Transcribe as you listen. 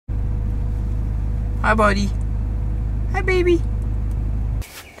Hi, buddy. Hi, baby.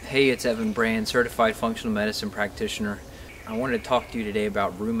 Hey, it's Evan Brand, certified functional medicine practitioner. I wanted to talk to you today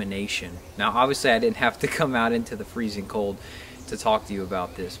about rumination. Now, obviously, I didn't have to come out into the freezing cold to talk to you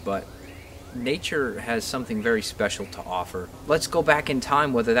about this, but nature has something very special to offer. Let's go back in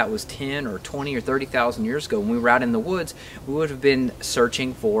time, whether that was 10 or 20 or 30,000 years ago. When we were out in the woods, we would have been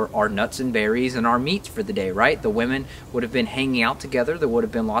searching for our nuts and berries and our meats for the day, right? The women would have been hanging out together. There would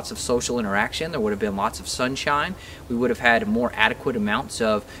have been lots of social interaction. There would have been lots of sunshine. We would have had more adequate amounts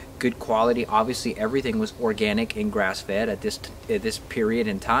of good quality. Obviously, everything was organic and grass-fed at this period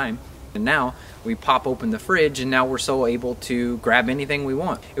in time. And now we pop open the fridge and now we're so able to grab anything we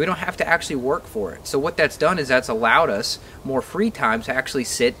want. We don't have to actually work for it. So what that's done is that's allowed us more free time to actually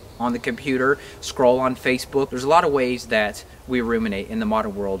sit on the computer, scroll on Facebook. There's a lot of ways that we ruminate in the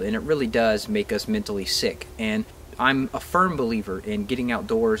modern world, and it really does make us mentally sick. And I'm a firm believer in getting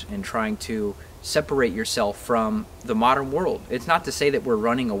outdoors and trying to separate yourself from the modern world. It's not to say that we're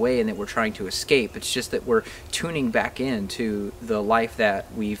running away and that we're trying to escape. It's just that we're tuning back into the life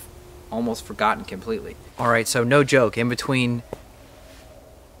that we've almost forgotten completely. Alright, so no joke, in between,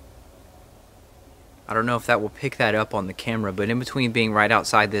 I don't know if that will pick that up on the camera, but in between being right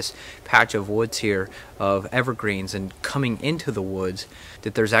outside this patch of woods here of evergreens and coming into the woods,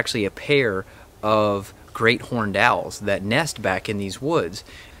 that there's actually a pair of great horned owls that nest back in these woods.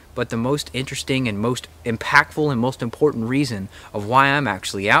 But the most interesting and most impactful and most important reason of why I'm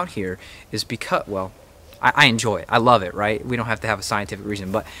actually out here is because, well, I enjoy it. I love it, right? We don't have to have a scientific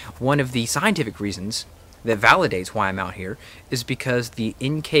reason. But one of the scientific reasons that validates why I'm out here is because the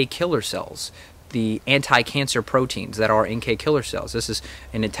NK killer cells, the anti-cancer proteins that are NK killer cells, this is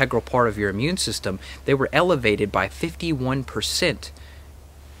an integral part of your immune system, they were elevated by 51%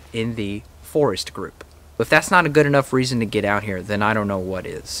 in the forest group. If that's not a good enough reason to get out here, then I don't know what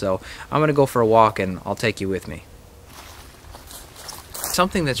is. So I'm going to go for a walk and I'll take you with me.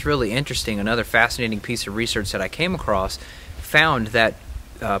 Something that's really interesting, another fascinating piece of research that I came across, found that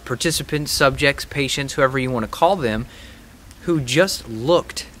participants, subjects, patients, whoever you want to call them, who just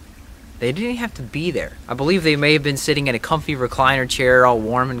looked, they didn't have to be there. I believe they may have been sitting in a comfy recliner chair, all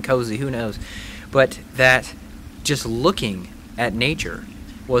warm and cozy, who knows, but that just looking at nature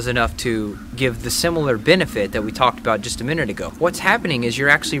was enough to give the similar benefit that we talked about just a minute ago. What's happening is you're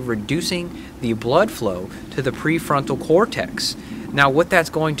actually reducing the blood flow to the prefrontal cortex. Now what that's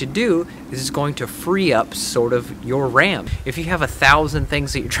going to do is it's going to free up sort of your RAM. If you have 1,000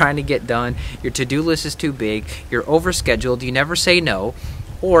 things that you're trying to get done, your to-do list is too big, you're overscheduled, you never say no,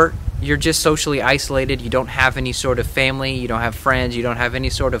 or you're just socially isolated, you don't have any sort of family, you don't have friends, you don't have any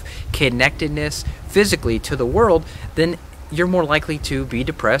sort of connectedness physically to the world, then you're more likely to be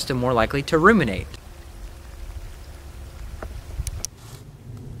depressed and more likely to ruminate.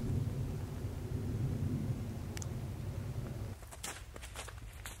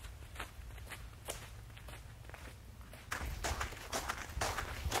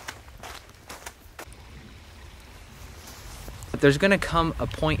 There's going to come a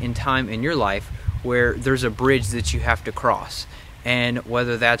point in time in your life where there's a bridge that you have to cross. And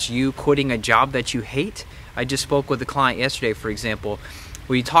whether that's you quitting a job that you hate. I just spoke with a client yesterday, for example.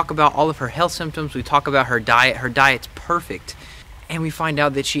 We talk about all of her health symptoms. We talk about her diet. Her diet's perfect. And we find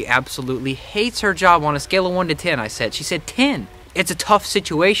out that she absolutely hates her job on a scale of 1 to 10, she said 10. It's a tough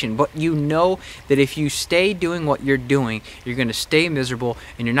situation, but you know that if you stay doing what you're doing, you're going to stay miserable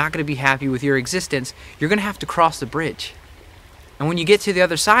and you're not going to be happy with your existence. You're going to have to cross the bridge. And when you get to the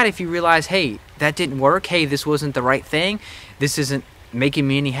other side, if you realize, hey, that didn't work, hey, this wasn't the right thing, this isn't making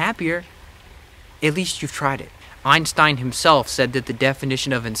me any happier, at least you've tried it. Einstein himself said that the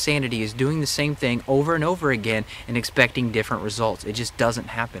definition of insanity is doing the same thing over and over again and expecting different results. It just doesn't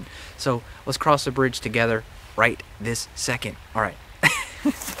happen. So let's cross the bridge together right this second. All right.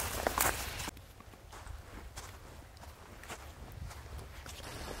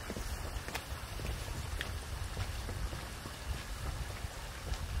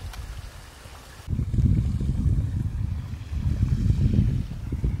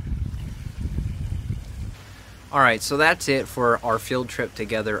 Alright, so that's it for our field trip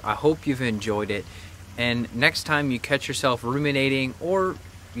together. I hope you've enjoyed it. And next time you catch yourself ruminating, or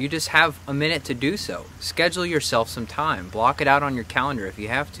you just have a minute to do so, schedule yourself some time. Block it out on your calendar if you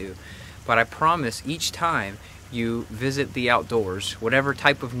have to. But I promise each time you visit the outdoors, whatever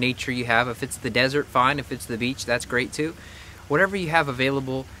type of nature you have, if it's the desert, fine. If it's the beach, that's great too. Whatever you have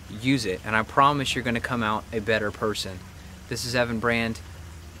available, use it. And I promise you're going to come out a better person. This is Evan Brand.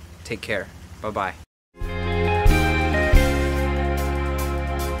 Take care. Bye-bye.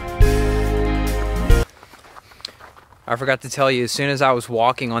 I forgot to tell you, as soon as I was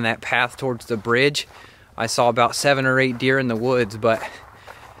walking on that path towards the bridge, I saw about 7 or 8 deer in the woods, but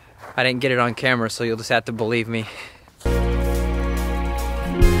I didn't get it on camera, so you'll just have to believe me.